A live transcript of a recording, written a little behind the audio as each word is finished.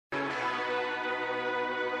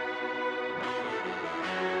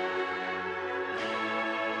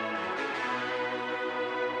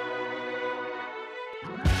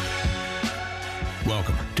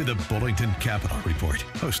to the Bullington Capital Report,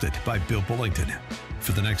 hosted by Bill Bullington.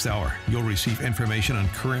 For the next hour, you'll receive information on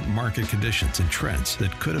current market conditions and trends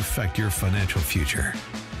that could affect your financial future.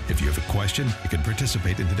 If you have a question, you can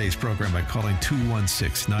participate in today's program by calling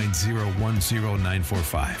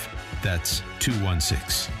 216-901-0945. That's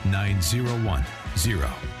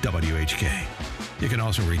 216-901-0WHK. You can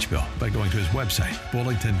also reach Bill by going to his website,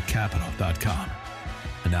 bullingtoncapital.com.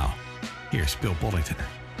 And now, here's Bill Bullington.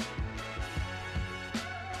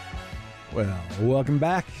 Well, welcome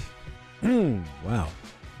back. Wow.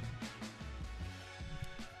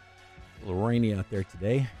 A little rainy out there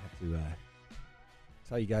today. I have to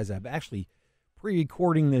tell you guys I'm actually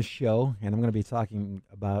pre-recording this show, and I'm going to be talking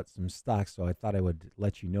about some stocks, so I thought I would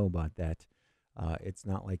let you know about that. It's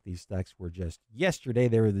not like these stocks were just yesterday.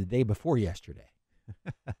 They were the day before yesterday.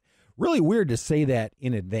 Really weird to say that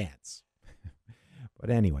in advance. But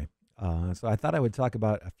anyway, so I thought I would talk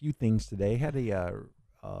about a few things today. I had a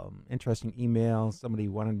interesting email. Somebody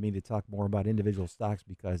wanted me to talk more about individual stocks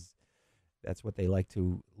because that's what they like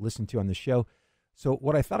to listen to on the show. So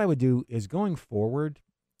what I thought I would do is going forward,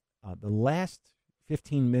 the last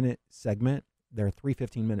 15-minute segment, there are 3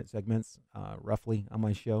 15-minute segments roughly on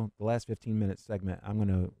my show. The last 15-minute segment, I'm going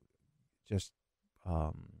to just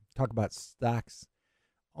talk about stocks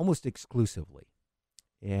almost exclusively.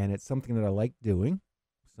 And it's something that I like doing,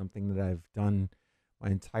 something that I've done my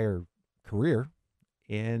entire career.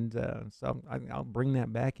 And so I'll bring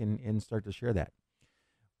that back and start to share that.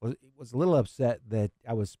 Was a little upset that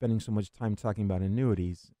I was spending so much time talking about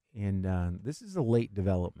annuities, and this is a late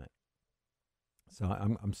development. So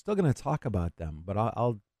I'm still going to talk about them, but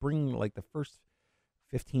I'll bring like the first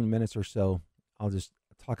 15 minutes or so. I'll just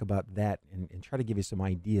talk about that and try to give you some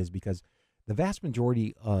ideas, because the vast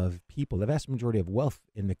majority of people, the vast majority of wealth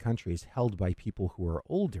in the country is held by people who are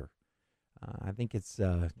older. I think it's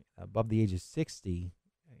above the age of 60.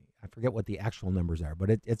 I forget what the actual numbers are,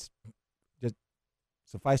 but it's just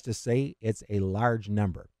suffice to say, it's a large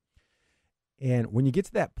number. And when you get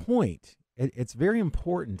to that point, it's very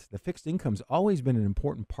important. The fixed income's always been an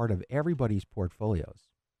important part of everybody's portfolios.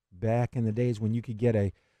 Back in the days when you could get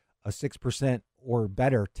a 6% or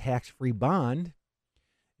better tax-free bond,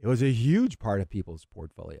 it was a huge part of people's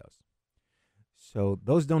portfolios. So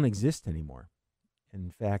those don't exist anymore.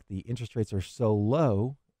 In fact, the interest rates are so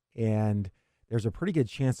low, and there's a pretty good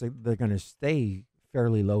chance that they're going to stay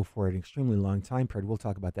fairly low for an extremely long time period. We'll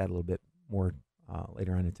talk about that a little bit more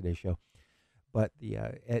later on in today's show. But the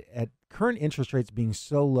at current interest rates being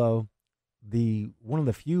so low, one of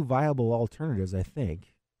the few viable alternatives, I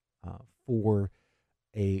think, for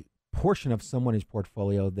a portion of someone's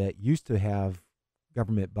portfolio that used to have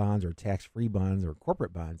government bonds or tax-free bonds or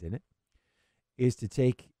corporate bonds in it, is to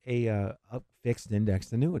take a fixed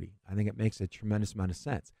indexed annuity. I think it makes a tremendous amount of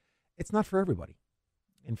sense. It's not for everybody.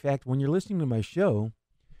 In fact, when you're listening to my show,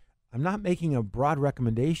 I'm not making a broad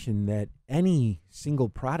recommendation that any single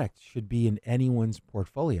product should be in anyone's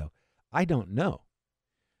portfolio. I don't know.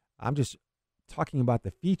 I'm just talking about the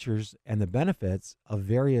features and the benefits of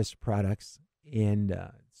various products, and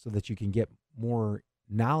so that you can get more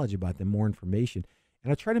knowledge about them, more information.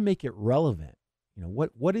 And I try to make it relevant. You know,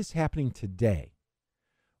 what is happening today?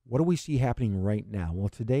 What do we see happening right now? Well,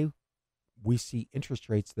 today we see interest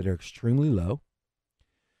rates that are extremely low.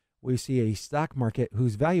 We see a stock market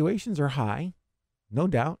whose valuations are high, no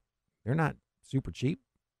doubt. They're not super cheap.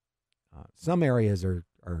 Some areas are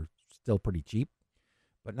still pretty cheap,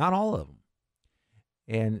 but not all of them.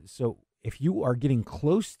 And so if you are getting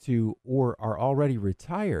close to or are already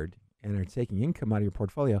retired and are taking income out of your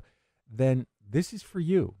portfolio, then this is for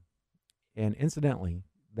you. And incidentally,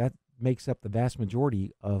 that makes up the vast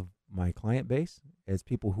majority of my client base as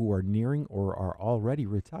people who are nearing or are already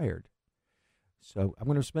retired. So I'm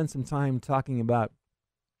going to spend some time talking about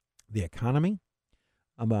the economy,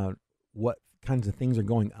 about what kinds of things are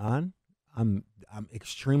going on. I'm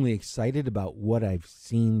extremely excited about what I've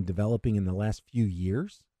seen developing in the last few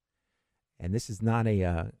years. And this is not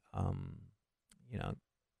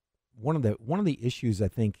one of the issues I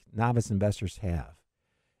think novice investors have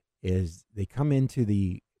is they come into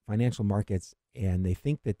the financial markets and they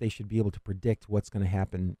think that they should be able to predict what's going to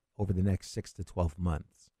happen over the next 6 to 12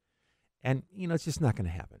 months. And, it's just not going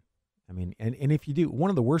to happen. I mean, and if you do,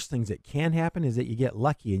 one of the worst things that can happen is that you get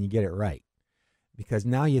lucky and you get it right, because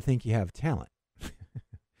now you think you have talent.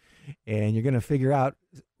 And you're going to figure out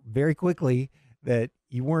very quickly that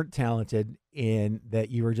you weren't talented and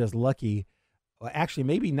that you were just lucky. Well, actually,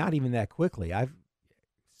 maybe not even that quickly. I've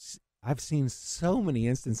seen so many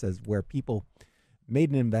instances where people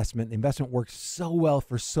made an investment. The investment worked so well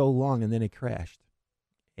for so long, and then it crashed.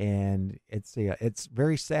 And it's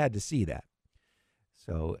very sad to see that.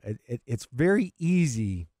 So it's very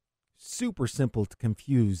easy, super simple to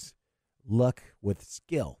confuse luck with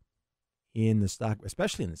skill in the stock,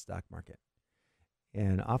 especially in the stock market.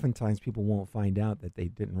 And oftentimes people won't find out that they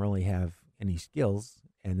didn't really have any skills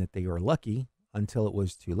and that they were lucky until it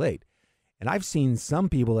was too late. And I've seen some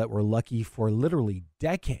people that were lucky for literally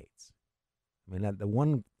decades. I mean, the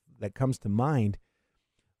one that comes to mind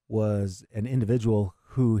was an individual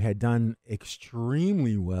who had done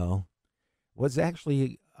extremely well, was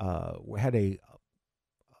actually had a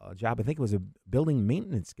job, I think it was a building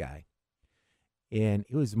maintenance guy, and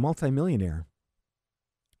he was a multimillionaire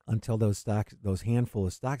until those handful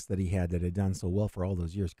of stocks that he had that had done so well for all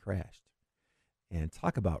those years crashed. And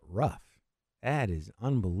talk about rough. That is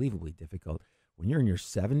unbelievably difficult. When you're in your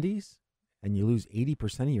 70s and you lose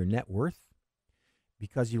 80% of your net worth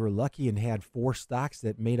because you were lucky and had 4 stocks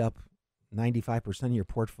that made up 95% of your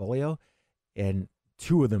portfolio, and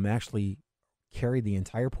 2 of them actually carried the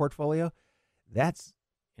entire portfolio, that's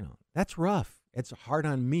rough. It's hard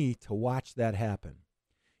on me to watch that happen.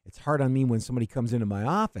 It's hard on me when somebody comes into my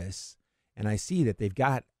office and I see that they've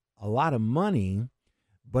got a lot of money,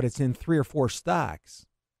 but it's in 3 or 4 stocks.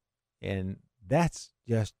 And that's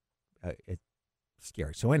just it's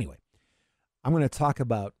scary. So anyway, I'm going to talk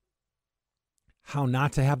about how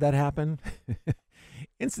not to have that happen.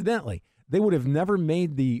 Incidentally, they would have never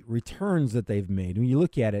made the returns that they've made. When you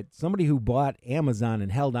look at it, somebody who bought Amazon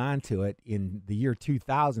and held on to it in the year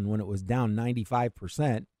 2000 when it was down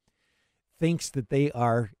 95% thinks that they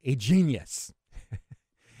are a genius.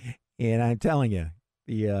 And I'm telling you,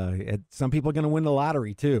 some people are going to win the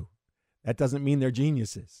lottery too. That doesn't mean they're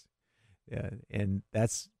geniuses. And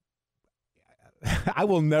that's, I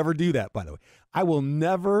will never do that, by the way. I will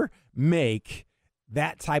never make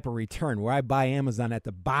that type of return where I buy Amazon at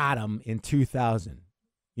the bottom in 2000.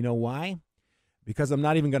 You know why? Because I'm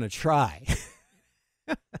not even going to try.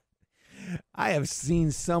 I have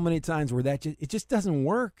seen so many times where it just doesn't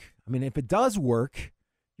work. I mean, if it does work,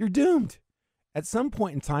 you're doomed. At some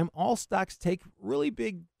point in time, all stocks take really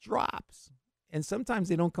big drops, and sometimes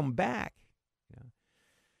they don't come back.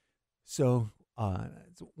 So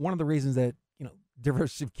it's one of the reasons that,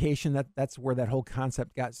 diversification, that's where that whole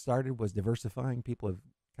concept got started, was diversifying. People have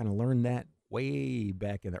kind of learned that way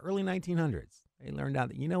back in the early 1900s. They learned out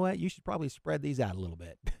that, you know what, you should probably spread these out a little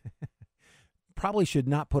bit. Probably should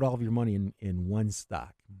not put all of your money in one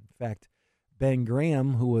stock. In fact, Ben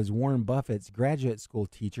Graham, who was Warren Buffett's graduate school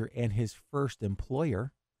teacher and his first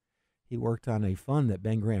employer, he worked on a fund that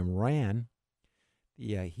Ben Graham ran.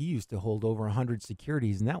 He used to hold over 100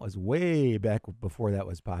 securities, and that was way back before that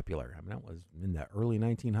was popular. I mean, that was in the early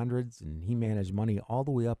 1900s, and he managed money all the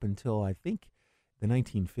way up until, I think, the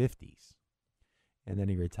 1950s. And then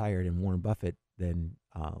he retired, and Warren Buffett then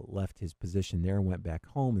left his position there and went back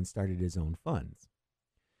home and started his own funds.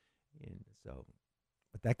 And so,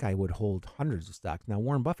 but that guy would hold hundreds of stocks. Now,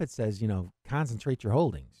 Warren Buffett says, concentrate your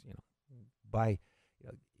holdings.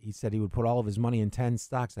 He said he would put all of his money in 10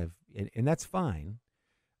 stocks. And that's fine.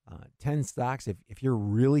 10 stocks, if you're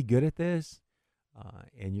really good at this,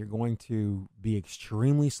 and you're going to be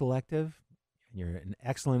extremely selective, and you're an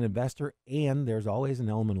excellent investor, and there's always an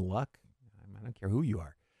element of luck. I don't care who you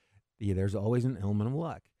are. There's always an element of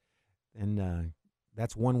luck. And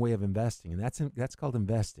that's one way of investing. And that's called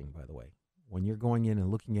investing, by the way. When you're going in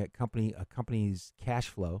and looking at a company's cash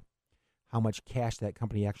flow, how much cash that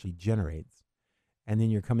company actually generates, and then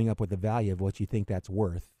you're coming up with the value of what you think that's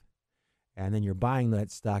worth. And then you're buying that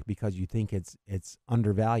stock because you think it's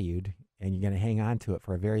undervalued and you're going to hang on to it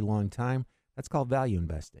for a very long time. That's called value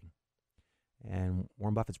investing. And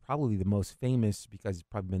Warren Buffett's probably the most famous because he's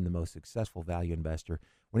probably been the most successful value investor.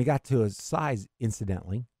 When he got to his size,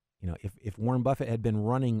 incidentally, if Warren Buffett had been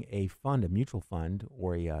running a fund, a mutual fund,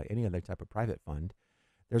 or any other type of private fund,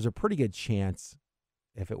 there's a pretty good chance,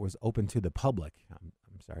 if it was open to the public,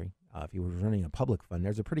 if he was running a public fund,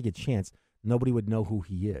 there's a pretty good chance nobody would know who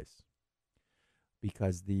he is.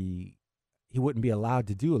 Because he wouldn't be allowed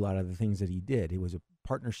to do a lot of the things that he did. It was a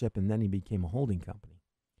partnership, and then he became a holding company.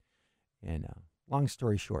 And long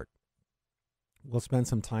story short, we'll spend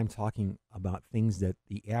some time talking about things that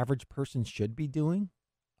the average person should be doing,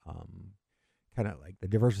 kind of like the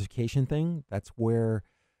diversification thing. That's where,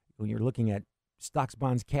 when you're looking at stocks,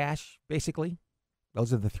 bonds, cash, basically,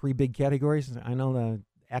 those are the 3 big categories. I know the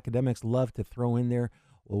academics love to throw in there,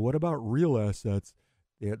 well, what about real assets?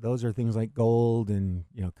 Those are things like gold and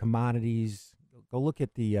commodities. Go look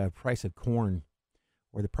at the price of corn,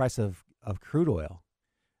 or the price of crude oil,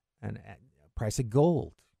 and price of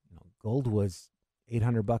gold. Gold was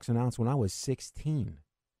 $800 an ounce when I was 16.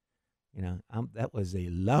 That was a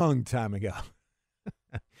long time ago.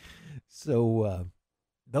 So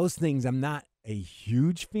those things I'm not a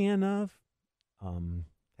huge fan of.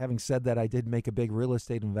 Having said that, I did make a big real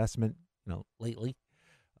estate investment, lately,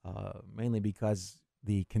 mainly because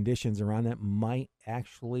the conditions around that might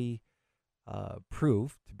actually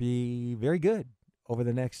prove to be very good over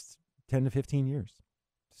the next 10 to 15 years.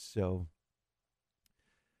 So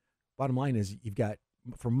bottom line is you've got,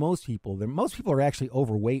 for most people are actually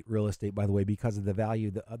overweight real estate, by the way, because of the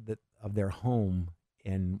value of their home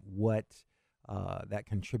and what that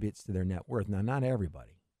contributes to their net worth. Now, not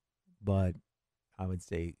everybody, but I would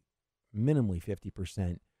say minimally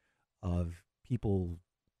 50% of people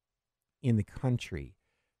in the country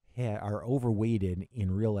are overweighted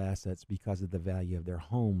in real assets because of the value of their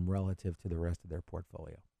home relative to the rest of their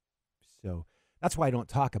portfolio. So that's why I don't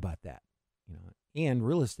talk about that. And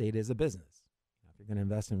real estate is a business. If you're going to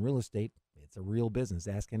invest in real estate, it's a real business.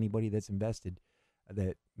 Ask anybody that's invested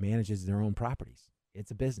that manages their own properties.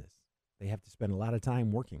 It's a business. They have to spend a lot of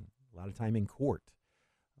time working, a lot of time in court,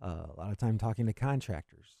 a lot of time talking to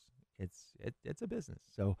contractors. It's a business.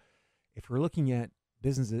 So if we're looking at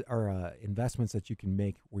businesses or investments that you can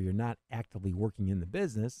make where you're not actively working in the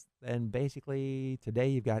business, then basically today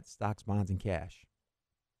you've got stocks, bonds, and cash.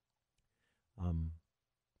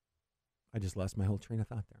 I just lost my whole train of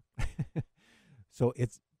thought there. So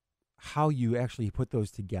it's how you actually put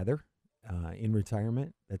those together in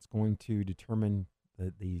retirement that's going to determine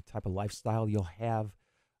the type of lifestyle you'll have,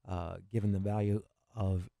 given the value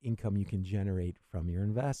of income you can generate from your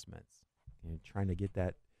investments. Trying to get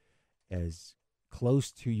that as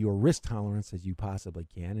close to your risk tolerance as you possibly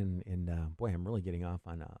can. And boy, I'm really getting off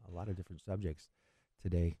on a lot of different subjects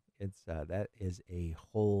today. That is a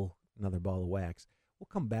whole another ball of wax. We'll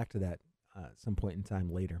come back to that at some point in time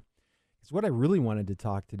later. Because what I really wanted to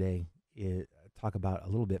talk about a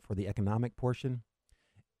little bit for the economic portion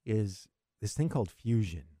is this thing called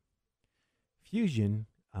fusion. Fusion,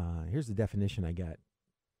 here's the definition I got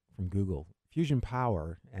from Google. Fusion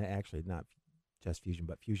power, actually not just fusion,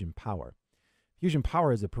 but fusion power. Fusion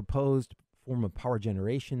power is a proposed form of power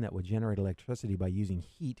generation that would generate electricity by using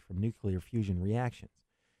heat from nuclear fusion reactions.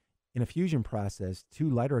 In a fusion process, two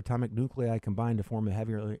lighter atomic nuclei combine to form a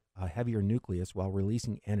heavier nucleus while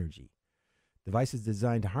releasing energy. Devices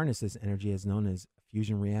designed to harness this energy is known as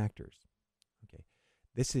fusion reactors. Okay,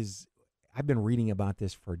 I've been reading about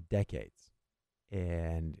this for decades,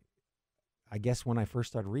 and I guess when I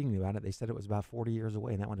first started reading about it, they said it was about 40 years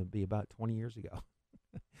away, and that would be about 20 years ago.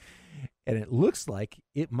 And it looks like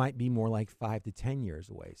it might be more like 5 to 10 years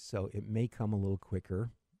away. So it may come a little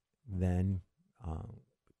quicker than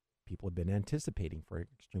people have been anticipating for an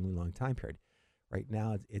extremely long time period. Right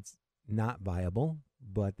now, it's not viable,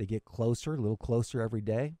 but they get closer, a little closer every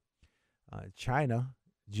day. China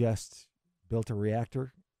just built a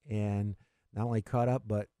reactor and not only caught up,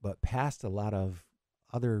 but passed a lot of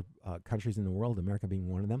other countries in the world, America being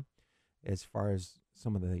one of them, as far as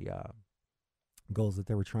some of the goals that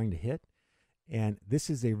they were trying to hit. And this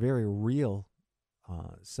is a very real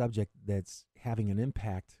subject that's having an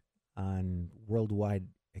impact on worldwide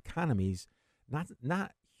economies.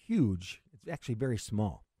 Not huge. It's actually very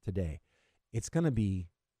small today. It's going to be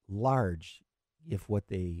large if what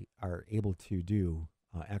they are able to do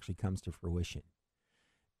actually comes to fruition.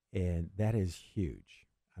 And that is huge.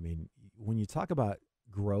 I mean, when you talk about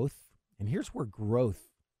growth, and here's where growth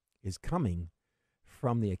is coming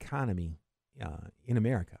from the economy in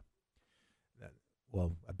America.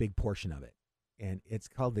 Well, a big portion of it. And it's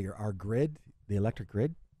called our grid, the electric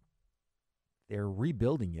grid. They're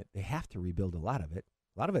rebuilding it. They have to rebuild a lot of it.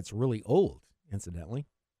 A lot of it's really old, incidentally.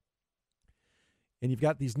 And you've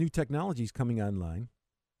got these new technologies coming online.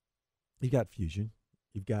 You've got fusion.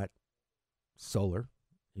 You've got solar.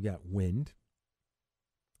 You've got wind.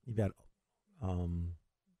 You've got a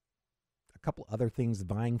couple other things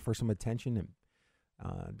vying for some attention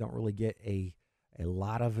and don't really get a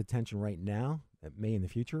lot of attention right now that may in the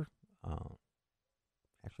future.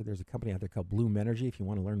 Actually, there's a company out there called Bloom Energy if you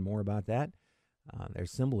want to learn more about that. Their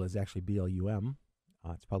symbol is actually BLUM.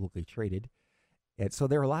 It's publicly traded. And so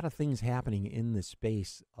there are a lot of things happening in the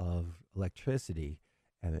space of electricity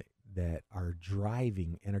that are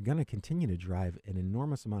driving and are going to continue to drive an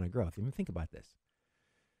enormous amount of growth. I mean, think about this.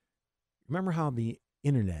 Remember how the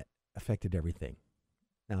internet affected everything.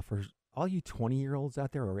 Now, for all you 20-year-olds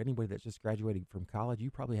out there or anybody that's just graduating from college,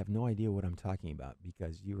 you probably have no idea what I'm talking about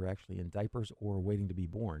because you were actually in diapers or waiting to be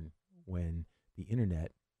born when the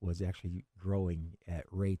internet was actually growing at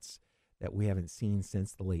rates that we haven't seen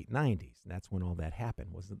since the late 90s. And that's when all that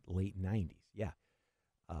happened, was the late 90s. Yeah.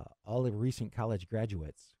 All the recent college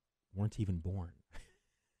graduates weren't even born.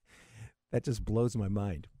 That just blows my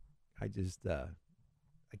mind. I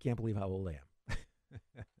can't believe how old I am.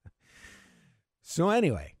 So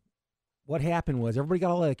anyway, what happened was everybody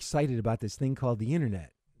got all excited about this thing called the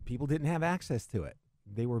internet. People didn't have access to it.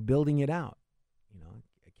 They were building it out. You know,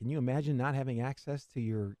 can you imagine not having access to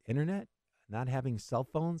your internet, not having cell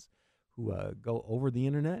phones who go over the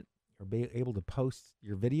internet or be able to post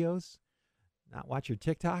your videos, not watch your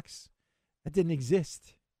TikToks? That didn't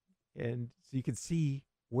exist. And so you can see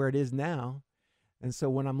where it is now. And so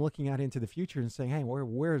when I'm looking out into the future and saying, hey,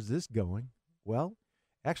 where is this going? Well,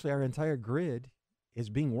 actually, our entire grid is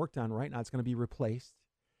being worked on right now. It's going to be replaced.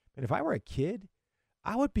 But if I were a kid,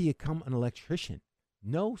 I would become an electrician.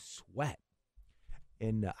 No sweat.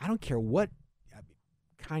 And I don't care what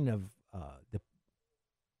kind of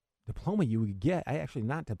diploma you would get.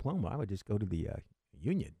 Not diploma. I would just go to the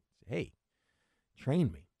union. Say, hey,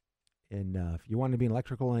 train me. And if you want to be an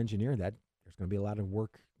electrical engineer, there's going to be a lot of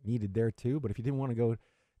work needed there too. But if you didn't want to go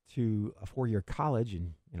to a 4-year college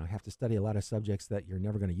and have to study a lot of subjects that you're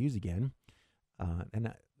never going to use again, and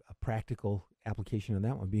a practical application of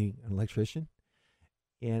that would be an electrician.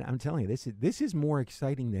 And I'm telling you, this is more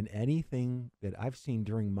exciting than anything that I've seen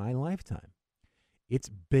during my lifetime. It's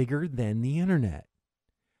bigger than the internet.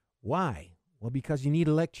 Why? Well, because you need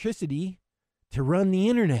electricity to run the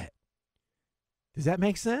internet. Does that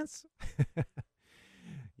make sense?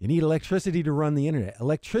 You need electricity to run the internet.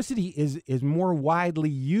 Electricity is more widely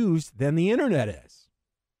used than the internet is.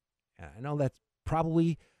 I know that's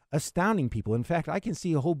probably astounding people. In fact, I can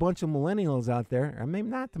see a whole bunch of millennials out there, or maybe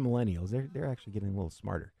not the millennials. They're actually getting a little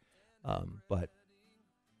smarter. But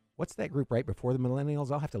what's that group right before the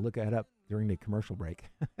millennials? I'll have to look that up during the commercial break.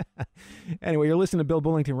 Anyway, you're listening to Bill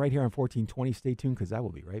Bullington right here on 1420. Stay tuned because I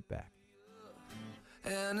will be right back.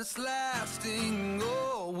 And it's lasting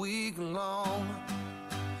all week long.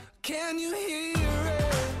 Can you hear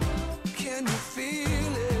it? Can you feel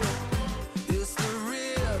it? It's the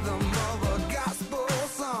rhythm of a gospel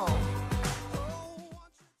song.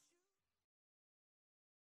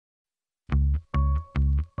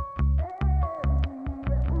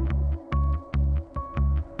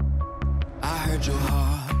 I heard your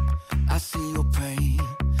heart, I see your pain.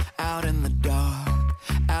 Out in the dark,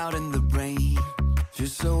 out in the rain. Feel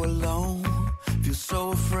so alone, feel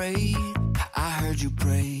so afraid. I heard you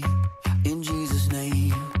pray in Jesus'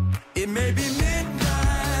 name. It may be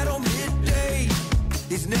midnight or midday.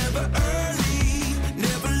 It's never early,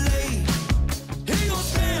 never late. He gon'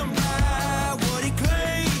 stand by what he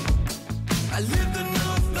claimed. I lived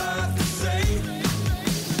enough life to say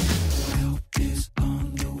help is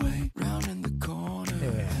on the way, round in the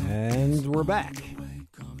corner. And we're back.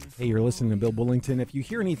 Hey, you're listening to Bill Bullington. If you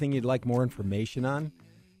hear anything you'd like more information on,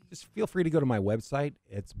 just feel free to go to my website.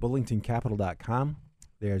 It's bullingtoncapital.com.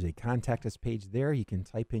 There's a contact us page there. You can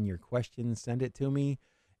type in your questions, send it to me,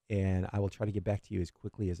 and I will try to get back to you as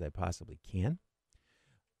quickly as I possibly can.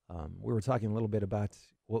 We were talking a little bit about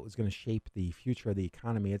what was going to shape the future of the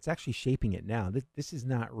economy. It's actually shaping it now. This is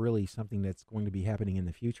not really something that's going to be happening in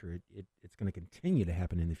the future. It's going to continue to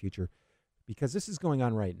happen in the future because this is going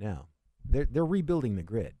on right now. They're rebuilding the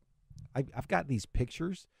grid. I've got these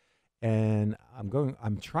pictures, and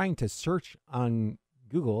I'm trying to search on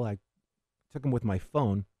Google. I took them with my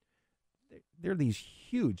phone. They're these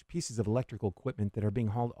huge pieces of electrical equipment that are being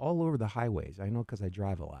hauled all over the highways. I know because I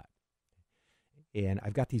drive a lot. And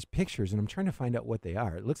I've got these pictures, and I'm trying to find out what they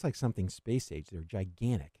are. It looks like something space age. They're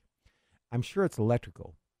gigantic. I'm sure it's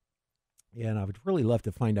electrical. And I would really love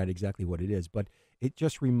to find out exactly what it is. But it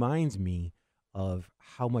just reminds me of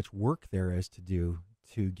how much work there is to do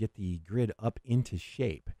to get the grid up into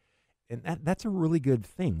shape. And that's a really good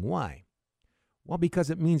thing. Why? Well, because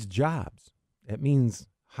it means jobs. It means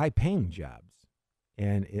high-paying jobs.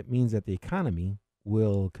 And it means that the economy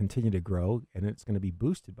will continue to grow, and it's going to be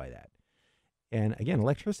boosted by that. And again,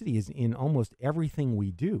 electricity is in almost everything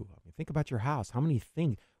we do. I mean, think about your house. How many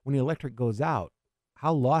things, when the electric goes out,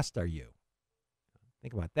 how lost are you?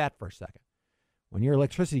 Think about that for a second. When your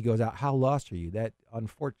electricity goes out, how lost are you? That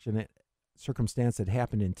unfortunate circumstance that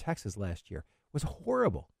happened in Texas last year was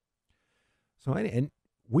horrible. So, and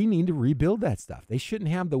we need to rebuild that stuff. They shouldn't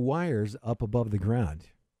have the wires up above the ground,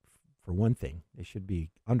 for one thing. They should be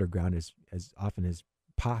underground as often as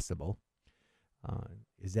possible.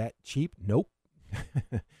 Is that cheap? Nope.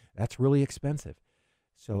 That's really expensive.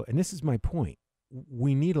 So, and this is my point.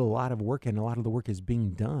 We need a lot of work, and a lot of the work is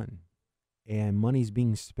being done, and money's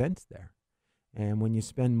being spent there. And when you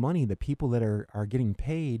spend money, the people that are getting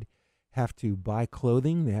paid have to buy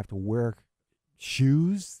clothing, they have to wear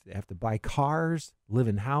shoes, they have to buy cars, live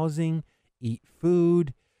in housing, eat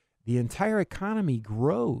food. The entire economy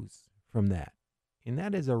grows from that. And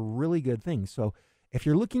that is a really good thing. So If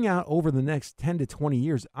you're looking out over the next 10 to 20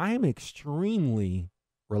 years, I am extremely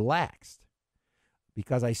relaxed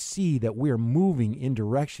because I see that we are moving in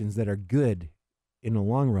directions that are good in the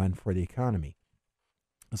long run for the economy.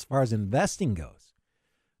 As far as investing goes,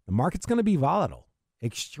 the market's going to be volatile,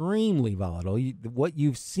 extremely volatile. What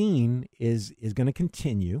you've seen is going to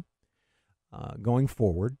continue going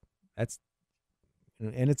forward.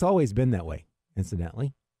 And it's always been that way,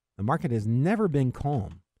 incidentally. The market has never been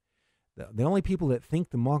calm. The only people that think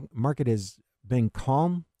the market has been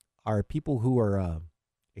calm are people who are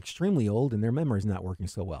extremely old and their memory is not working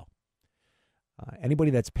so well.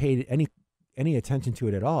 Anybody that's paid any attention to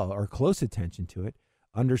it at all or close attention to it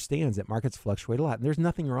understands that markets fluctuate a lot. And there's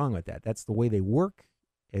nothing wrong with that. That's the way they work.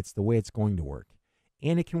 It's the way it's going to work.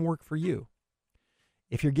 And it can work for you.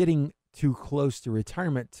 If you're getting too close to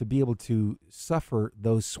retirement to be able to suffer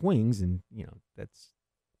those swings, and that's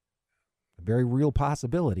a very real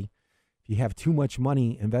possibility. If you have too much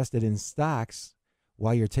money invested in stocks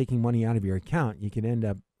while you're taking money out of your account, you can end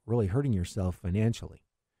up really hurting yourself financially.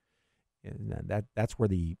 And that's where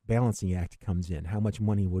the balancing act comes in. How much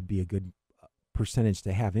money would be a good percentage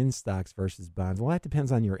to have in stocks versus bonds? Well, that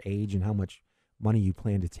depends on your age and how much money you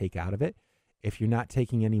plan to take out of it. If you're not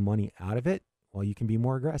taking any money out of it, well, you can be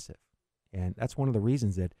more aggressive. And that's one of the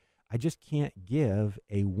reasons that I just can't give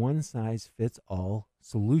a one-size-fits-all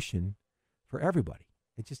solution for everybody.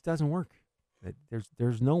 It just doesn't work.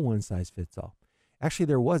 There's no one-size-fits-all. Actually,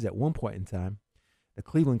 there was at one point in time. The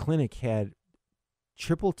Cleveland Clinic had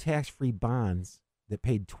triple tax-free bonds that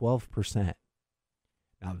paid 12%.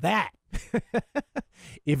 Now that,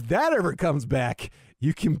 if that ever comes back,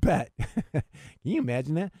 you can bet. Can you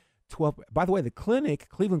imagine that? 12. By the way, the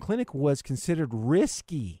Cleveland Clinic was considered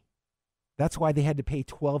risky. That's why they had to pay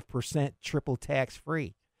 12% triple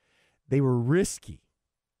tax-free. They were risky.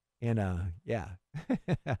 And yeah,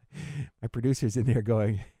 my producer's in there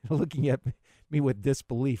looking at me with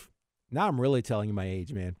disbelief. Now I'm really telling you my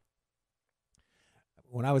age, man.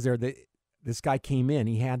 When I was there, this guy came in.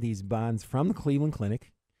 He had these bonds from the Cleveland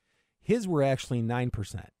Clinic. His were actually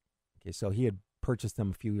 9%. Okay, so he had purchased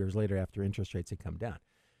them a few years later after interest rates had come down.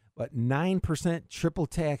 But 9% triple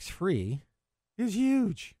tax-free is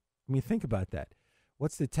huge. I mean, think about that.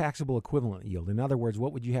 What's the taxable equivalent yield? In other words,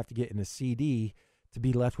 what would you have to get in a CD to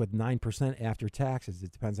be left with 9% after taxes?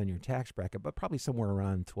 It depends on your tax bracket, but probably somewhere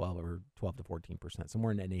around 12 to 14%,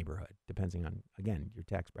 somewhere in that neighborhood, depending on, again, your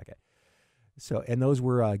tax bracket. So, and those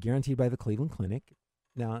were guaranteed by the Cleveland Clinic.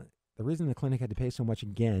 Now, the reason the clinic had to pay so much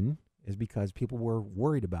again is because people were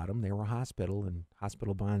worried about them. They were a hospital, and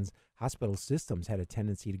hospital bonds, hospital systems had a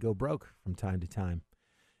tendency to go broke from time to time.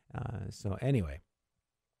 So anyway,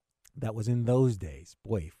 that was in those days.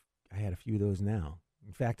 Boy, I had a few of those now.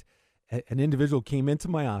 In fact, an individual came into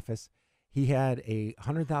my office. He had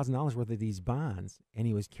 $100,000 worth of these bonds, and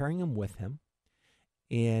he was carrying them with him.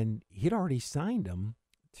 And he'd already signed them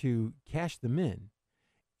to cash them in.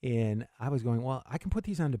 And I was going, well, I can put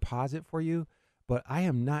these on deposit for you, but I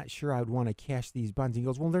am not sure I would want to cash these bonds. And he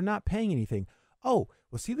goes, well, they're not paying anything. Oh,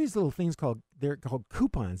 well, see these little things they're called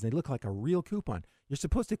coupons. They look like a real coupon. You're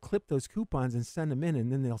supposed to clip those coupons and send them in,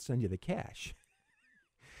 and then they'll send you the cash.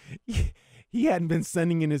 He hadn't been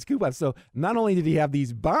sending in his coupons. So not only did he have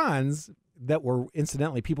these bonds that were,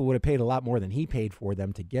 incidentally, people would have paid a lot more than he paid for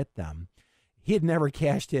them to get them. He had never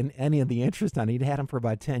cashed in any of the interest on it. He'd had them for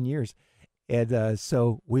about 10 years. And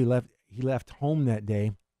so he left home that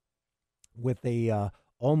day with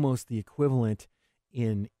almost the equivalent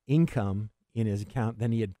in income in his account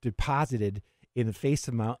than he had deposited in the face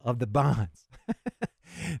amount of the bonds.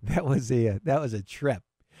 That was a trip.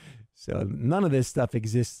 So none of this stuff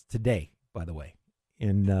exists today, by the way.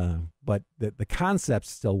 And but the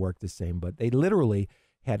concepts still work the same. But they literally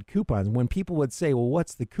had coupons. When people would say, well,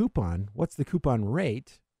 what's the coupon? What's the coupon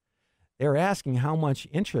rate? They were asking how much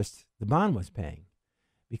interest the bond was paying,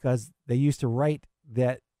 because they used to write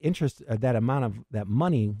that interest, that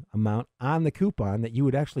money amount on the coupon that you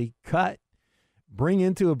would actually cut, bring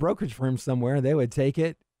into a brokerage firm somewhere. They would take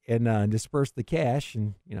it and disperse the cash,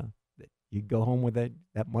 and you'd go home with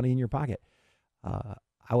that money in your pocket.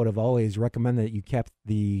 I would have always recommended that you kept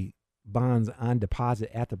the bonds on deposit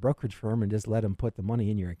at the brokerage firm and just let them put the money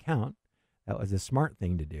in your account. That was a smart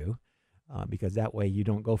thing to do, because that way you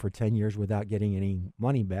don't go for 10 years without getting any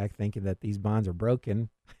money back, thinking that these bonds are broken.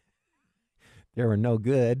 They were no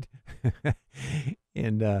good.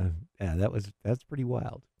 And that's pretty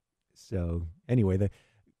wild. So anyway, the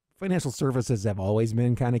financial services have always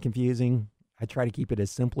been kind of confusing. I try to keep it as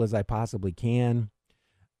simple as I possibly can.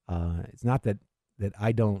 It's not that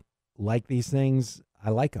I don't like these things. I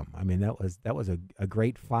like them. I mean, that was a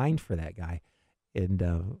great find for that guy.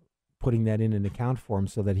 And putting that in an account for him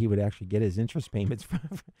so that he would actually get his interest payments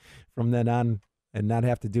from then on and not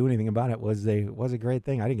have to do anything about it was a great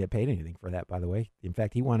thing. I didn't get paid anything for that, by the way. In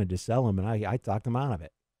fact, he wanted to sell them, and I talked him out of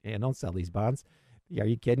it. Yeah, don't sell these bonds. Are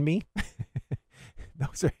you kidding me?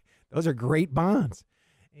 Those are great bonds.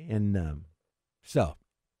 And so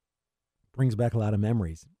brings back a lot of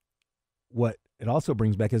memories. What it also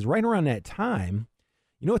brings back is right around that time,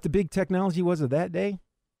 you know what the big technology was of that day?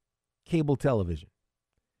 Cable television.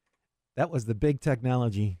 That was the big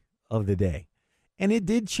technology of the day. And it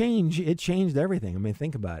did change. It changed everything. I mean,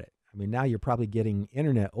 think about it. I mean, now you're probably getting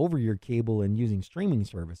internet over your cable and using streaming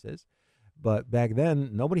services. But back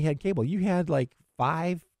then, nobody had cable. You had like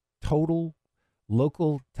 5 total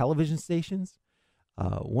local television stations.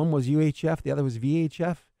 One was UHF. The other was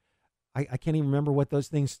VHF. I can't even remember what those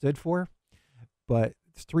things stood for. But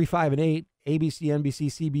it's 3, 5, and 8, ABC,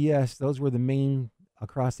 NBC, CBS. Those were the main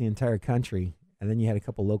across the entire country. And then you had a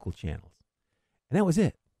couple local channels. And that was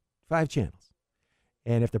it. 5 channels.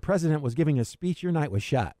 And if the president was giving a speech, your night was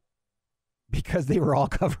shot because they were all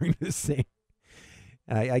covering the same.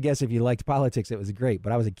 I guess if you liked politics, it was great.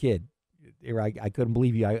 But I was a kid. I couldn't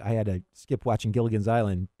believe you. I had to skip watching Gilligan's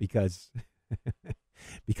Island because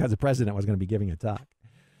the president was going to be giving a talk.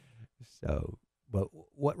 So, but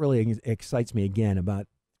what really excites me again about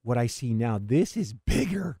what I see now, this is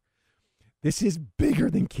bigger. This is bigger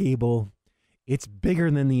than cable. It's bigger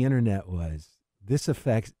than the internet was. This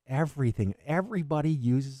affects everything. Everybody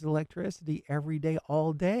uses electricity every day,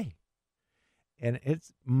 all day. And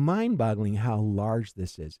it's mind-boggling how large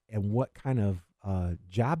this is and what kind of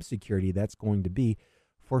job security that's going to be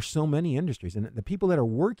for so many industries. And the people that are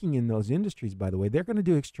working in those industries, by the way, they're going to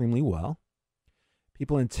do extremely well.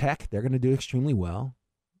 People in tech, they're going to do extremely well.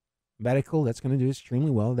 Medical, that's going to do extremely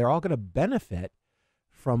well. They're all going to benefit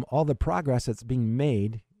from all the progress that's being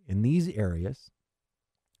made in these areas.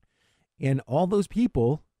 And all those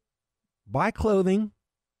people buy clothing,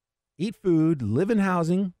 eat food, live in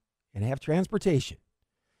housing, and have transportation.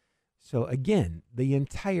 So again, the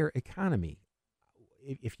entire economy,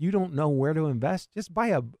 if you don't know where to invest, just buy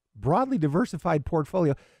a broadly diversified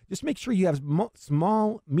portfolio. Just make sure you have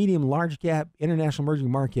small, medium, large cap, international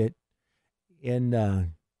emerging market,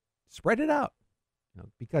 and spread it out.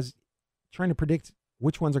 Because trying to predict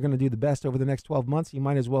which ones are going to do the best over the next 12 months, you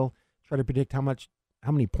might as well try to predict how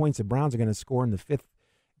many points the Browns are going to score in the 5th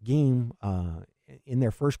game in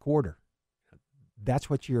their first quarter. That's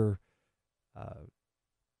what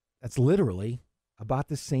that's literally about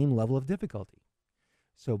the same level of difficulty.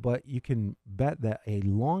 So, but you can bet that a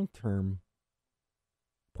long-term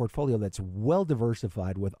portfolio that's well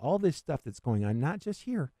diversified with all this stuff that's going on, not just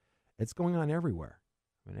here, it's going on everywhere.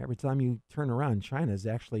 I mean, every time you turn around, China is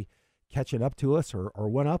actually catching up to us or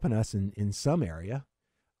one up on us in some area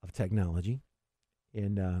of technology.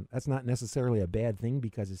 And that's not necessarily a bad thing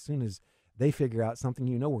because as soon as they figure out something,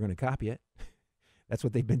 we're going to copy it. That's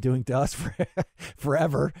what they've been doing to us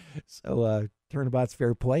forever. So turnabout's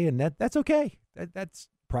fair play, and that's okay. That's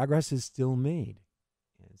progress is still made.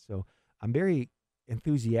 And so I'm very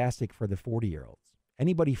enthusiastic for the 40-year-olds.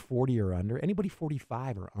 Anybody 40 or under, anybody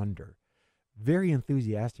 45 or under, very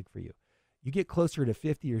enthusiastic for you. You get closer to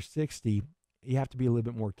 50 or 60, you have to be a little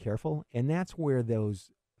bit more careful, and that's where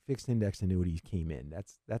those fixed index annuities came in.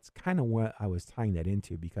 That's kind of what I was tying that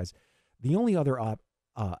into because the only other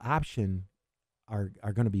option are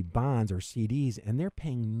going to be bonds or CDs, and they're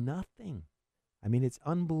paying nothing. I mean, it's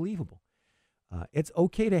unbelievable. It's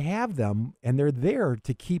okay to have them, and they're there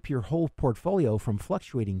to keep your whole portfolio from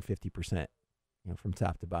fluctuating 50%, from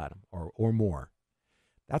top to bottom or more.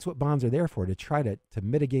 That's what bonds are there for, to try to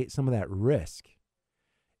mitigate some of that risk.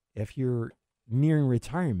 If you're nearing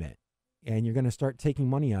retirement and you're going to start taking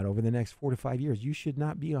money out over the next 4 to 5 years, you should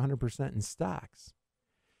not be 100% in stocks.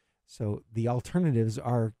 So the alternatives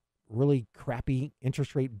are really crappy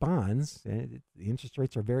interest rate bonds. The interest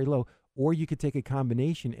rates are very low. Or you could take a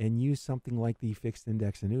combination and use something like the fixed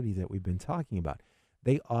index annuities that we've been talking about.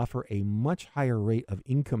 They offer a much higher rate of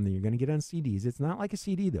income than you're going to get on CDs. It's not like a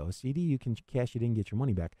CD, though. A CD, you can cash it in and get your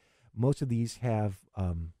money back. Most of these have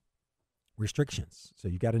restrictions, so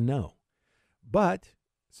you got to know. But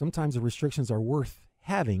sometimes the restrictions are worth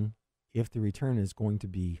having if the return is going to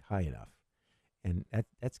be high enough. And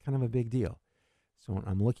that's kind of a big deal. So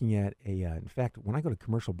I'm looking at in fact, when I go to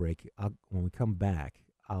commercial break, when we come back,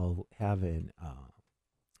 I'll have an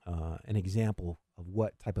example of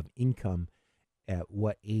what type of income at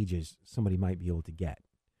what ages somebody might be able to get.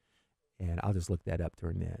 And I'll just look that up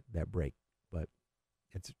during that break. But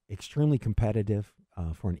it's extremely competitive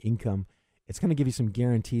for an income. It's going to give you some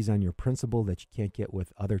guarantees on your principal that you can't get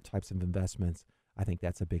with other types of investments. I think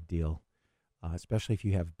that's a big deal. especially if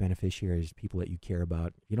you have beneficiaries, people that you care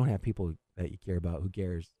about. If you don't have people that you care about, who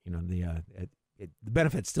cares? The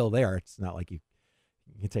benefit's still there. It's not like you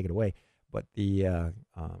can take it away. But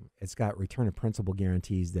it's got return of principal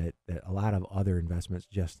guarantees that a lot of other investments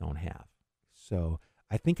just don't have. So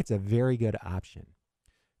I think it's a very good option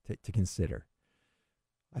to consider.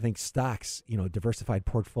 I think stocks, diversified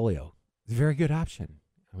portfolio, is a very good option.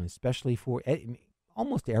 I mean, especially for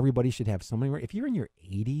almost everybody should have somebody. If you're in your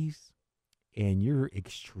 80s and you're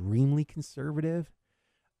extremely conservative,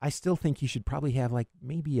 I still think you should probably have like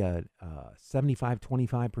maybe a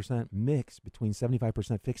 75-25% mix between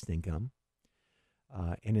 75% fixed income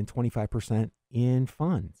and then 25% in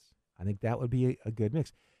funds. I think that would be a good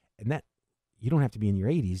mix. And that you don't have to be in your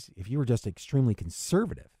 80s. If you were just extremely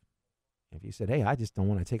conservative, if you said, hey, I just don't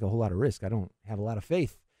want to take a whole lot of risk, I don't have a lot of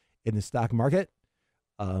faith in the stock market,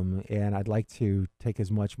 and I'd like to take as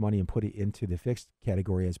much money and put it into the fixed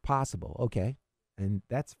category as possible. Okay, and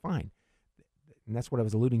that's fine. And that's what I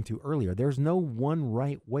was alluding to earlier. There's no one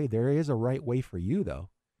right way. There is a right way for you, though.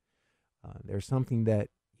 There's something that,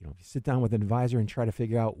 if you sit down with an advisor and try to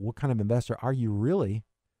figure out what kind of investor are you really,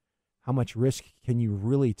 how much risk can you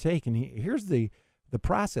really take? And here's the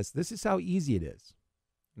process. This is how easy it is.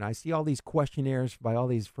 I see all these questionnaires by all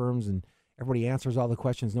these firms, and everybody answers all the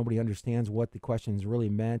questions. Nobody understands what the questions really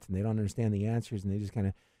meant, and they don't understand the answers, and they just kind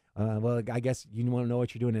of, well, I guess you want to know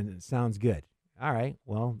what you're doing, and it sounds good. All right,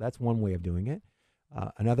 well, that's one way of doing it.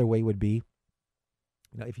 Another way would be,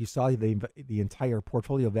 if you saw the entire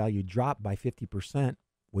portfolio value drop by 50%,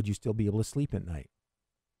 would you still be able to sleep at night?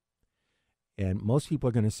 And most people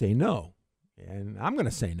are going to say no, and I'm going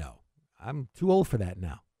to say no. I'm too old for that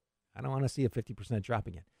now. I don't want to see a 50% drop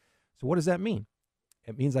again. So what does that mean?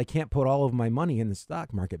 It means I can't put all of my money in the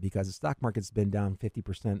stock market because the stock market's been down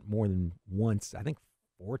 50% more than once, I think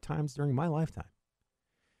 4 times during my lifetime.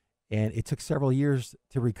 And it took several years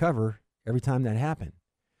to recover every time that happened.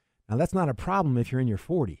 Now, that's not a problem if you're in your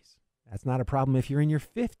 40s. That's not a problem if you're in your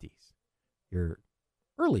 50s, your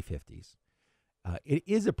early 50s. It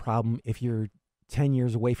is a problem if you're 10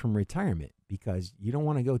 years away from retirement, because you don't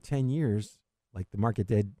want to go 10 years like the market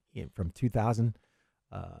did from 2000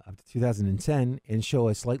 up to 2010 and show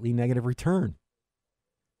a slightly negative return.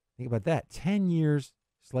 Think about that. 10 years,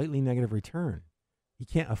 slightly negative return. You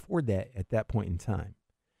can't afford that at that point in time.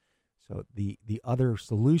 So the other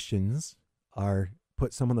solutions are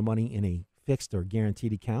put some of the money in a fixed or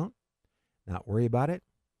guaranteed account, not worry about it.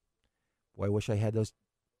 Boy, I wish I had those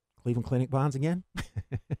Cleveland Clinic bonds again.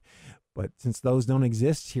 But since those don't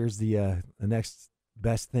exist, here's the next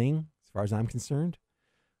best thing as far as I'm concerned.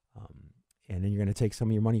 And then you're going to take some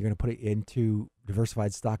of your money, you're going to put it into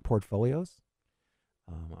diversified stock portfolios.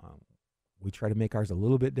 We try to make ours a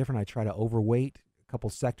little bit different. I try to overweight a couple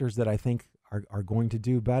sectors that I think are going to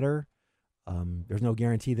do better. There's no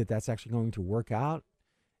guarantee that that's actually going to work out.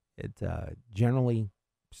 Generally,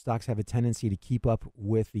 stocks have a tendency to keep up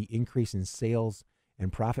with the increase in sales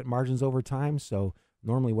and profit margins over time. So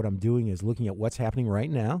normally what I'm doing is looking at what's happening right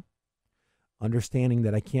now, understanding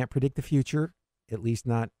that I can't predict the future, at least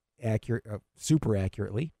not super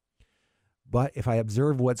accurately. But if I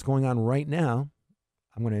observe what's going on right now,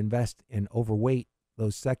 I'm going to invest and overweight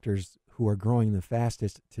those sectors who are growing the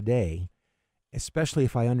fastest today, especially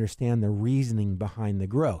if I understand the reasoning behind the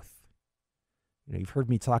growth. You've heard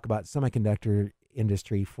me talk about semiconductor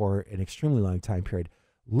industry for an extremely long time period.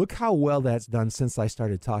 Look how well that's done since I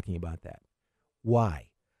started talking about that. Why?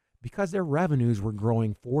 Because their revenues were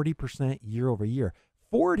growing 40% year over year.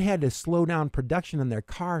 Ford had to slow down production on their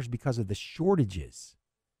cars because of the shortages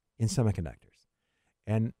in semiconductors.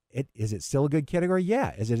 And is it still a good category?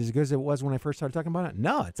 Yeah. Is it as good as it was when I first started talking about it?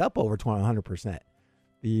 No, it's up over 100%.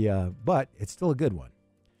 But it's still a good one.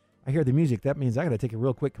 I hear the music. That means I got to take a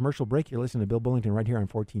real quick commercial break. You're listening to Bill Bullington right here on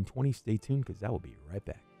 1420. Stay tuned because that will be right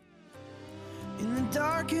back. In the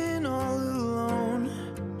dark and all alone,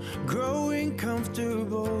 growing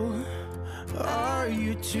comfortable. Are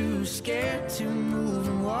you too scared to move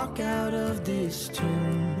and walk out of this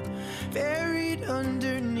tomb? Buried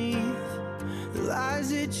underneath the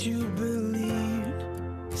lies that you believed,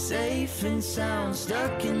 safe and sound,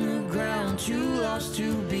 stuck in the ground, too lost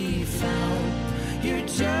to be found. You're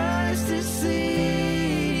just asleep,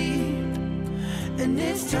 and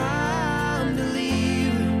it's time to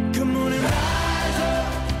leave. Come on and rise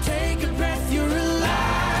up, take a breath, you're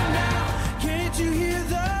alive now. Can't you hear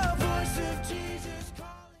the voice of Jesus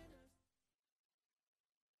calling?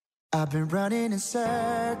 I've been running in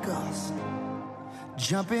circles,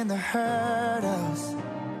 jumping the hurdles,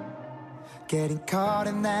 getting caught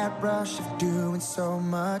in that rush of doing so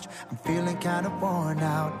much. I'm feeling kind of worn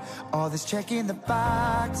out. All this checking the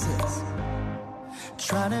boxes,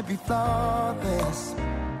 Trying to be flawless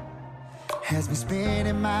has me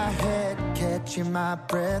spinning my head, catching my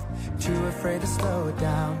breath, too afraid to slow it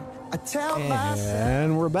down. I tell myself,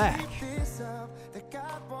 and we're back.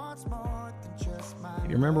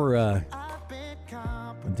 You remember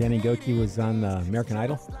when Danny Goki was on American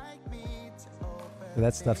Idol? So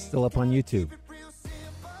that stuff's still up on YouTube.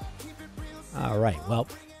 All right, well,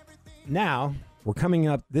 now we're coming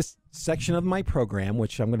up this section of my program,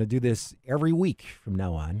 which I'm going to do this every week from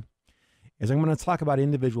now on, is I'm going to talk about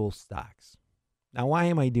individual stocks. Now, why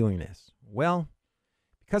am I doing this? Well,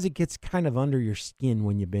 because it gets kind of under your skin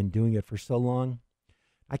when you've been doing it for so long.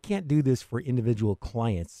 I can't do this for individual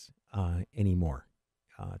clients anymore.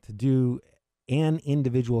 To do an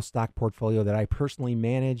individual stock portfolio that I personally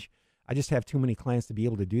manage, I just have too many clients to be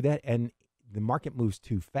able to do that, and the market moves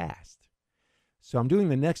too fast. So I'm doing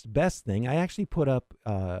the next best thing. I actually put up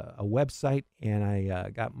a website, and I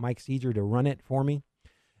got Mike Seeger to run it for me.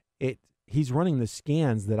 He's running the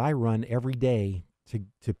scans that I run every day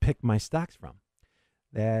to pick my stocks from.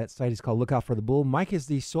 That site is called Look Out for the Bull. Mike is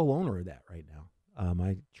the sole owner of that right now.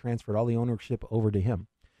 I transferred all the ownership over to him,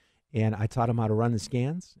 and I taught him how to run the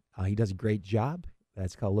scans. He does a great job.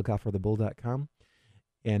 That's called lookoutforthebull.com.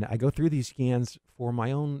 And I go through these scans for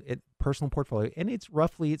my own personal portfolio, and it's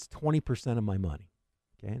 20% of my money.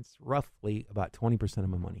 Okay, it's roughly about 20% of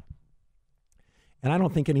my money. And I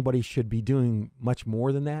don't think anybody should be doing much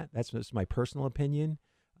more than that. That's just my personal opinion.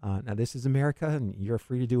 Now, this is America, and you're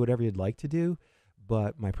free to do whatever you'd like to do.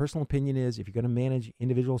 But my personal opinion is if you're going to manage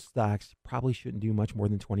individual stocks, probably shouldn't do much more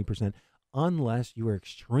than 20% unless you are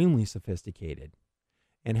extremely sophisticated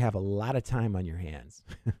and have a lot of time on your hands.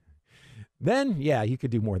 Then, yeah, you could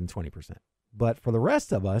do more than 20%. But for the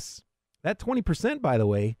rest of us, that 20%, by the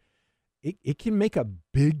way, it can make a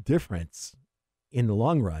big difference in the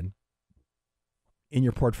long run in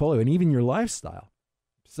your portfolio and even your lifestyle.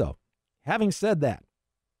 So, having said that,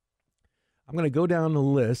 I'm going to go down the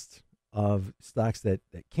list of stocks that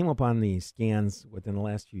came up on the scans within the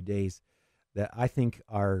last few days that I think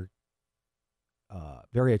are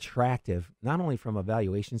very attractive, not only from a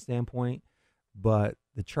valuation standpoint, but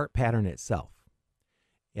the chart pattern itself.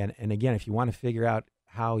 And again, if you want to figure out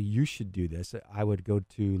how you should do this, I would go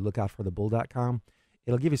to lookoutforthebull.com.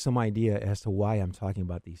 It'll give you some idea as to why I'm talking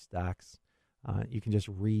about these stocks. You can just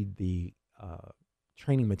read the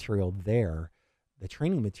training material there. The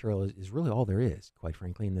training material is really all there is, quite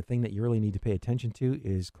frankly. And the thing that you really need to pay attention to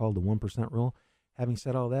is called the 1% rule. Having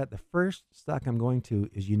said all that, the first stock I'm going to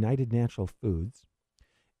is United Natural Foods,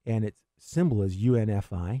 and its symbol is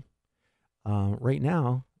UNFI. Right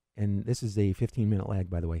now, and this is a 15-minute lag,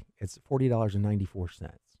 by the way, it's $40.94.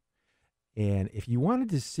 And if you wanted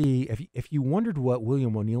to see, if you wondered what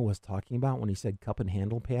William O'Neill was talking about when he said cup and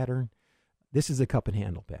handle pattern, this is a cup and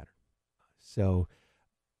handle pattern. So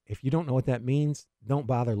if you don't know what that means, don't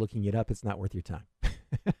bother looking it up. It's not worth your time.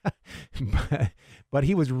 But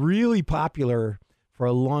he was really popular for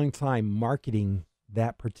a long time marketing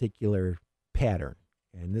that particular pattern,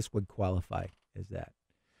 and this would qualify as that.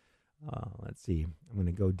 Let's see. I'm going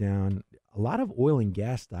to go down. A lot of oil and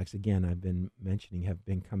gas stocks, again, I've been mentioning, have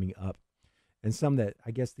been coming up, and some that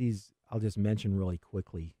I guess these I'll just mention really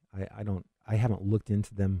quickly. I haven't looked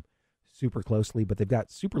into them super closely, but they've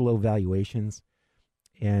got super low valuations,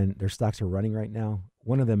 and their stocks are running right now.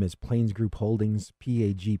 One of them is Plains Group Holdings.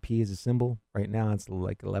 PAGP is a symbol. Right now, it's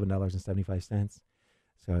like $11.75.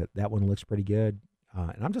 So that one looks pretty good.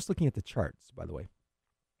 And I'm just looking at the charts, by the way.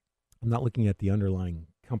 I'm not looking at the underlying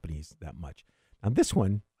companies that much. Now, this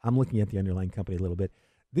one, I'm looking at the underlying company a little bit.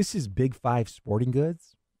 This is Big Five Sporting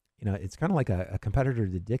Goods. You know, it's kind of like a competitor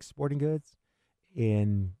to Dick's Sporting Goods.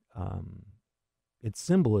 And its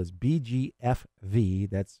symbol is BGFV.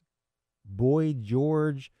 That's Boy,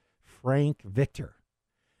 George, Frank, Victor.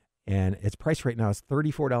 And its price right now is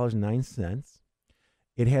 $34.09.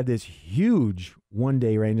 It had this huge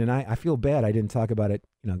one-day range, and I feel bad I didn't talk about it,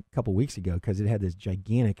 a couple weeks ago, because it had this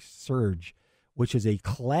gigantic surge, which is a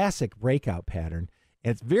classic breakout pattern.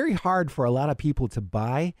 And it's very hard for a lot of people to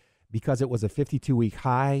buy because it was a 52-week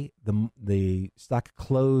high. The stock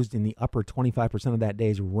closed in the upper 25% of that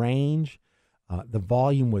day's range. The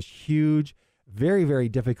volume was huge. Very, very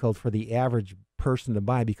difficult for the average person to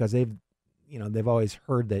buy because they've always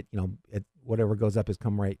heard that, whatever goes up has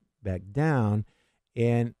come right back down.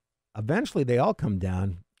 And eventually they all come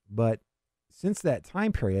down. But since that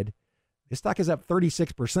time period, the stock is up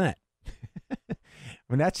 36%. I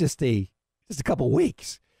mean, that's just a couple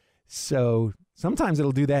weeks. So sometimes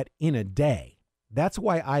it'll do that in a day. That's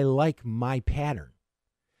why I like my pattern.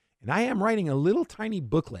 And I am writing a little tiny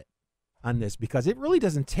booklet on this because it really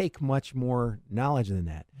doesn't take much more knowledge than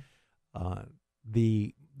that.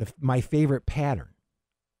 my favorite pattern.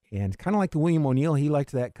 And kind of like the William O'Neill, he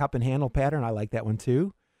liked that cup and handle pattern. I like that one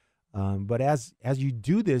too. But as you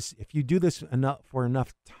do this, if you do this for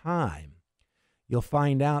enough time, you'll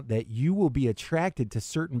find out that you will be attracted to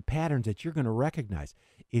certain patterns that you're going to recognize.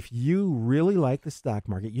 If you really like the stock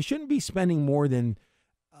market, you shouldn't be spending more than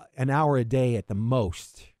an hour a day at the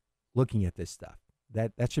most looking at this stuff.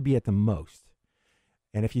 That should be at the most.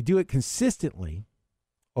 And if you do it consistently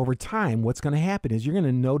over time, what's going to happen is you're going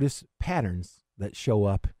to notice patterns that show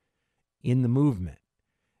up in the movement.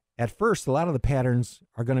 At first, a lot of the patterns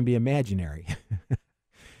are going to be imaginary.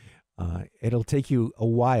 It'll take you a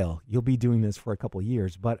while. You'll be doing this for a couple of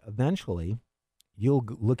years, but eventually you'll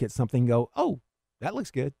look at something and go, oh, that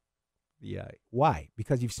looks good. Yeah. Why?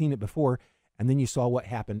 Because you've seen it before, and then you saw what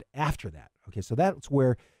happened after that. Okay, so that's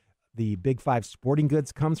where the Big Five Sporting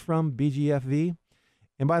Goods comes from, BGFV.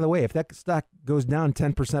 And by the way, if that stock goes down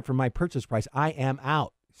 10% from my purchase price, I am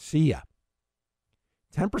out. See ya.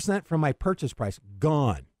 10% from my purchase price,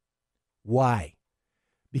 gone. Why?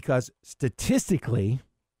 Because statistically,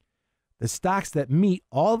 the stocks that meet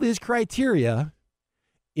all these criteria,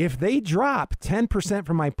 if they drop 10%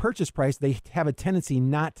 from my purchase price, they have a tendency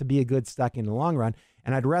not to be a good stock in the long run.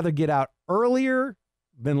 And I'd rather get out earlier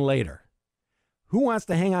than later. Who wants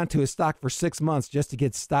to hang on to a stock for 6 months just to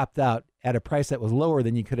get stopped out at a price that was lower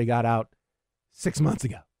than you could have got out 6 months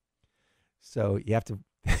ago? So you have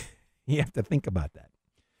to think about that.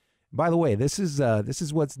 By the way, this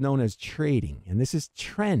is what's known as trading, and this is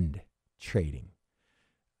trend trading.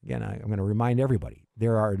 Again, I'm going to remind everybody,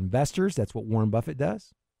 there are investors. That's what Warren Buffett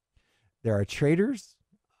does. There are traders.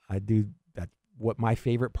 I do that. What my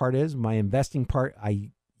favorite part is, my investing part,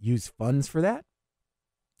 I use funds for that.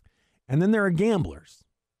 And then there are gamblers.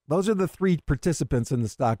 Those are the three participants in the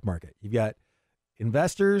stock market. You've got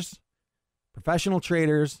investors, professional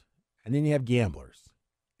traders, and then you have gamblers.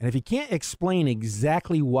 And if you can't explain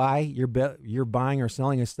exactly why you're buying or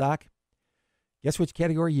selling a stock, guess which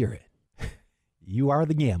category you're in? You are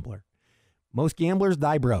the gambler. Most gamblers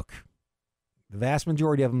die broke. The vast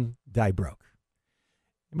majority of them die broke.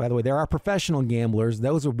 And by the way, there are professional gamblers.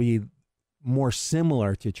 Those will be more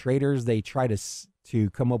similar to traders. They try to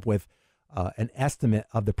come up with an estimate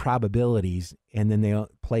of the probabilities, and then they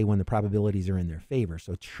play when the probabilities are in their favor.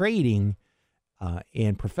 So trading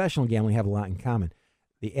and professional gambling have a lot in common.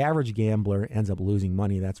 The average gambler ends up losing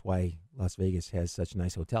money. That's why Las Vegas has such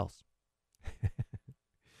nice hotels.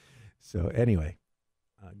 So anyway,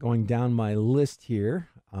 going down my list here,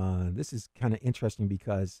 this is kind of interesting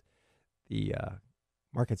because the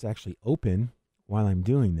market's actually open while I'm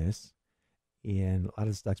doing this. And a lot of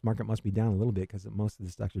the stocks market must be down a little bit because most of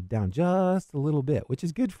the stocks are down just a little bit, which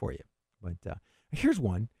is good for you. But here's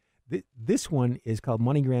one. This one is called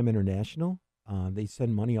MoneyGram International. They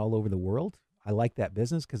send money all over the world. I like that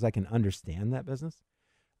business because I can understand that business.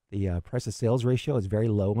 The price to sales ratio is very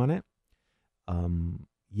low on it.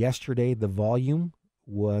 Yesterday, the volume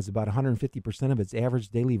was about 150% of its average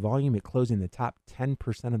daily volume. It closed in the top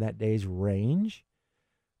 10% of that day's range.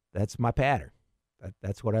 That's my pattern.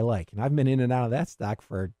 That's what I like. And I've been in and out of that stock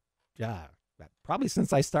for probably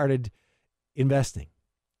since I started investing.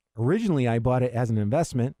 Originally, I bought it as an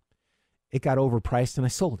investment. It got overpriced and I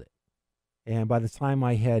sold it. And by the time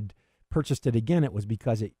I had purchased it again, it was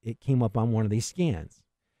because it came up on one of these scans.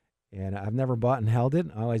 And I've never bought and held it.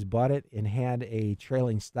 I always bought it and had a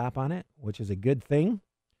trailing stop on it, which is a good thing.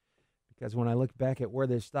 Because when I look back at where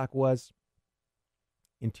this stock was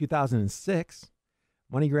in 2006,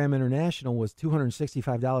 MoneyGram International was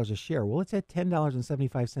 $265 a share. Well, it's at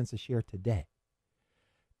 $10.75 a share today.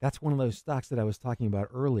 That's one of those stocks that I was talking about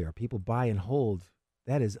earlier. People buy and hold.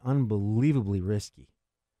 That is unbelievably risky.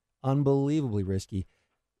 Unbelievably risky,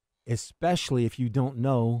 especially if you don't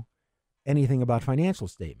know anything about financial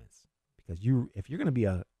statements. Because if you're going to be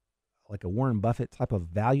like a Warren Buffett type of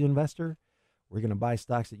value investor, we're going to buy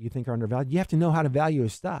stocks that you think are undervalued, you have to know how to value a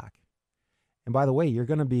stock. And by the way, you're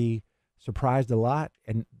going to be surprised a lot,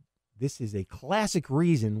 and this is a classic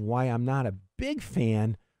reason why I'm not a big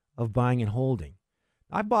fan of buying and holding.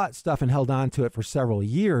 I bought stuff and held on to it for several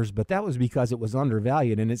years, but that was because it was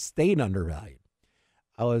undervalued, and it stayed undervalued.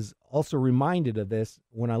 I was also reminded of this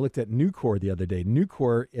when I looked at Nucor the other day.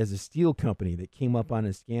 Nucor is a steel company that came up on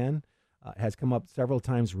a scan, has come up several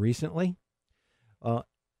times recently.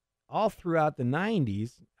 All throughout the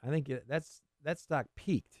 90s, I think that stock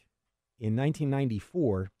peaked in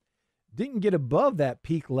 1994. Didn't get above that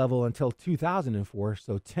peak level until 2004,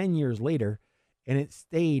 so 10 years later, and it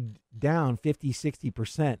stayed down 50,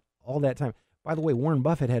 60% all that time. By the way, Warren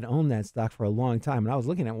Buffett had owned that stock for a long time, and I was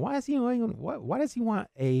looking at why does he want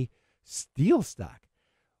a steel stock?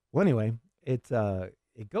 Well, anyway,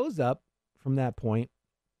 it goes up from that point.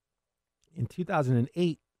 In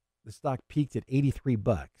 2008, the stock peaked at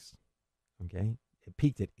 $83. Okay, it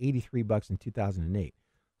peaked at $83 in 2008.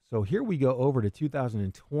 So here we go over to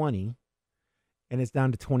 2020, and it's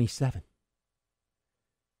down to 27.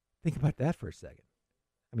 Think about that for a second.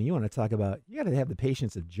 I mean, you want to talk about, you got to have the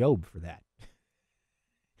patience of Job for that.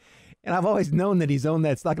 And I've always known that he's owned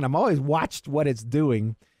that stock, and I've always watched what it's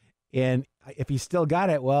doing. And if he's still got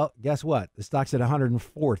it, well, guess what? The stock's at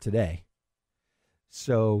 104 today.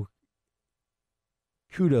 So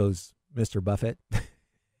kudos, Mr. Buffett.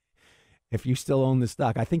 If you still own the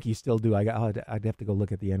stock, I think you still do. I'd have to go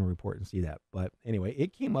look at the annual report and see that. But anyway,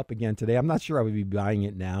 it came up again today. I'm not sure I would be buying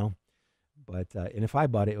it now, but and if I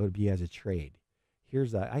bought it, it would be as a trade.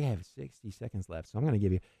 I have 60 seconds left, so I'm going to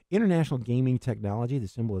give you International Gaming Technology. The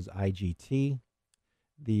symbol is IGT.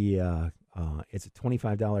 It's at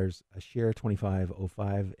 $25 a share,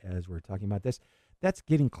 $25.05 as we're talking about this. That's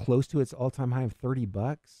getting close to its all-time high of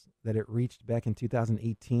 $30 that it reached back in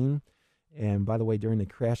 2018. And by the way, during the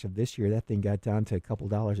crash of this year, that thing got down to a couple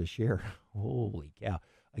dollars a share. Holy cow.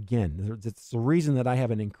 Again, it's the reason that I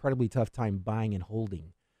have an incredibly tough time buying and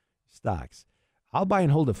holding stocks. I'll buy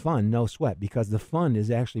and hold a fund, no sweat, because the fund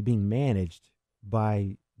is actually being managed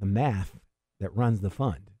by the math that runs the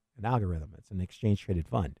fund, an algorithm. It's an exchange-traded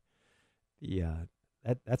fund.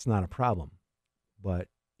 That's not a problem. But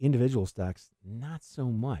individual stocks, not so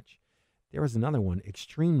much. There was another one,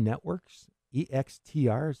 Extreme Networks.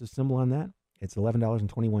 EXTR is the symbol on that. It's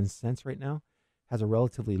 $11.21 right now. Has a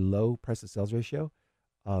relatively low price-to-sales ratio.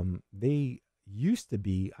 They used to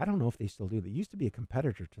be, I don't know if they still do, they used to be a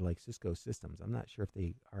competitor to like Cisco Systems. I'm not sure if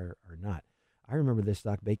they are or not. I remember this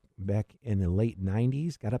stock back in the late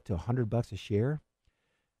 90s, got up to $100 a share.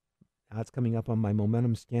 Now it's coming up on my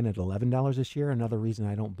momentum scan at $11 a share. Another reason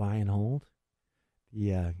I don't buy and hold.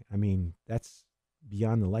 Yeah, I mean, that's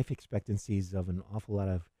beyond the life expectancies of an awful lot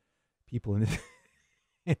of people in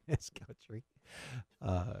this country.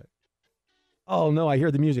 Oh, no, I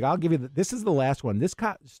hear the music. I'll give you this is the last one. This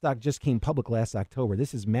stock just came public last October.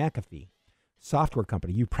 This is McAfee, software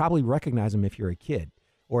company. You probably recognize them if you're a kid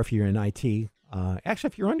or if you're in IT. Actually,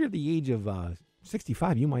 if you're under the age of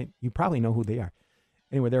 65, you probably know who they are.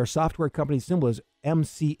 Anyway, they're a software company. Symbol is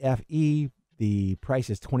MCFE. The price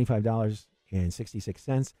is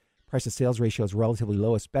 $25.66. Price to sales ratio is relatively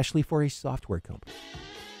low, especially for a software company.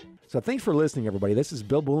 So thanks for listening, everybody. This is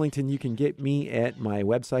Bill Bullington. You can get me at my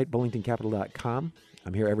website, bullingtoncapital.com.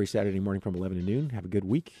 I'm here every Saturday morning from 11 to noon. Have a good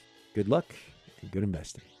week, good luck, and good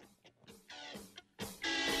investing.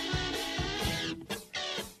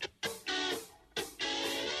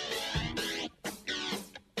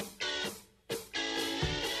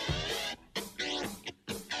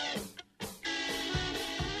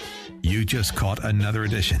 You just caught another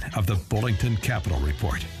edition of the Bullington Capital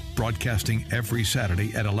Report, broadcasting every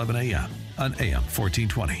Saturday at 11 a.m. on AM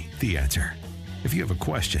 1420, The Answer. If you have a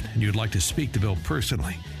question and you'd like to speak to Bill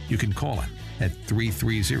personally, you can call him at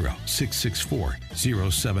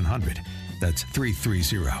 330-664-0700. That's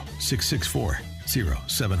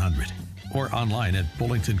 330-664-0700. Or online at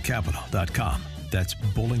bullingtoncapital.com. That's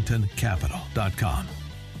bullingtoncapital.com.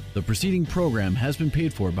 The preceding program has been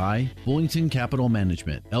paid for by Bullington Capital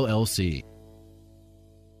Management, LLC.